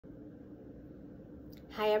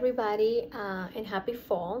Hi everybody, and happy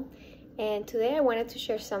fall. And today I wanted to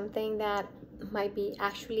share something that might be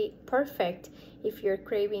actually perfect if you're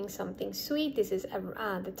craving something sweet. This is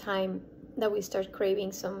the time that we start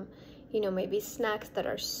craving some, maybe snacks that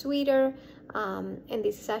are sweeter. And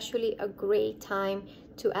this is actually a great time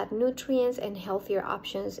to add nutrients and healthier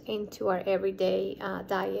options into our everyday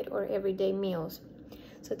diet or everyday meals.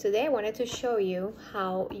 So today I wanted to show you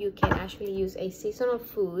how you can actually use a seasonal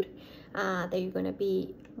food that you're going to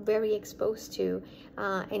be very exposed to,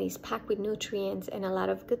 and it's packed with nutrients and a lot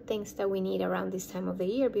of good things that we need around this time of the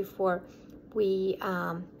year before we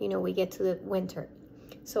we get to the winter.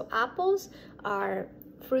 So apples are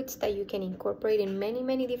fruits that you can incorporate in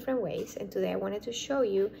many different ways, and today I wanted to show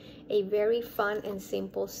you a very fun and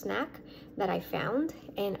simple snack that I found,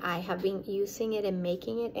 and I have been using it and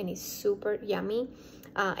making it, and it's super yummy.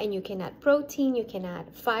 And you can add protein, you can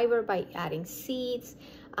add fiber by adding seeds,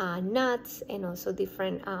 nuts, and also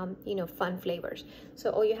different fun flavors. So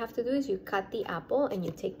all you have to do is you cut the apple and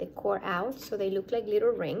you take the core out so they look like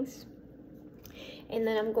little rings. And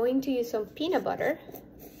then I'm going to use some peanut butter,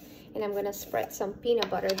 and I'm going to spread some peanut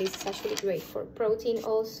butter. This is actually great for protein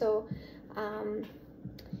also,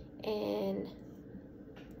 and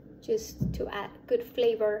just to add good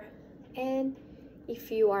flavor. And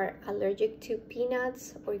if you are allergic to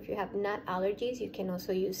peanuts, or if you have nut allergies, you can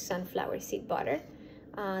also use sunflower seed butter.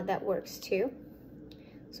 That works too.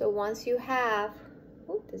 So once you have,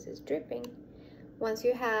 oh, this is dripping. Once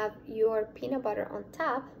you have your peanut butter on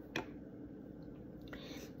top,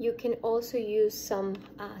 you can also use some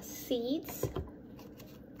seeds.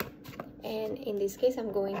 And in this case,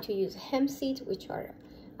 I'm going to use hemp seeds, which are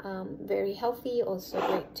very healthy, also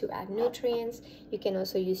great to add nutrients. You can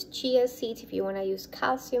also use chia seeds if you want to use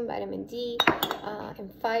calcium, vitamin D,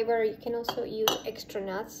 and fiber. You can also use extra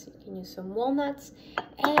nuts. You can use some walnuts,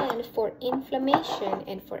 and for inflammation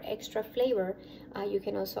and for extra flavor, you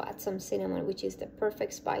can also add some cinnamon, which is the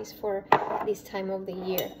perfect spice for this time of the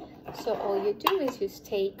year. So all you do is just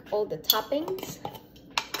take all the toppings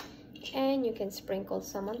and you can sprinkle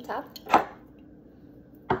some on top.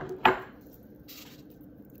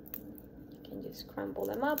 Just crumble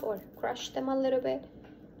them up or crush them a little bit.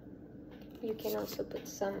 You can also put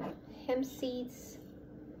some hemp seeds,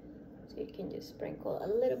 so you can just sprinkle a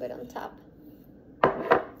little bit on top.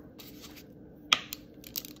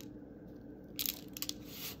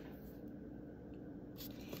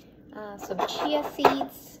 Some chia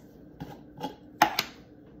seeds,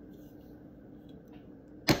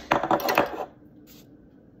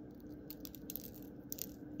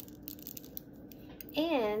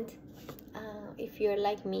 and if you're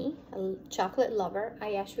like me, a chocolate lover,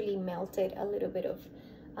 I actually melted a little bit of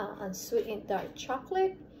unsweetened dark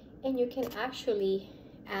chocolate, and you can actually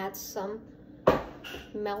add some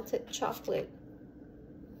melted chocolate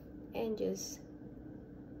and just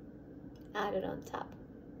add it on top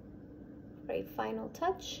for a final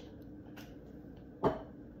touch.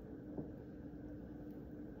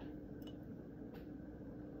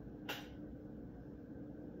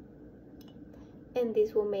 And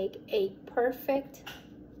this will make a perfect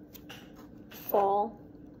fall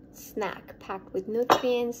snack packed with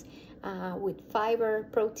nutrients, with fiber,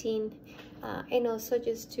 protein, and also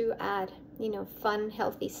just to add, fun,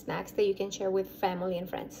 healthy snacks that you can share with family and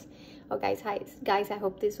friends. Oh, guys, I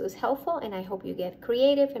hope this was helpful, and I hope you get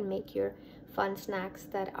creative and make your fun snacks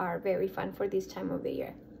that are very fun for this time of the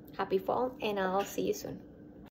year. Happy fall, and I'll see you soon.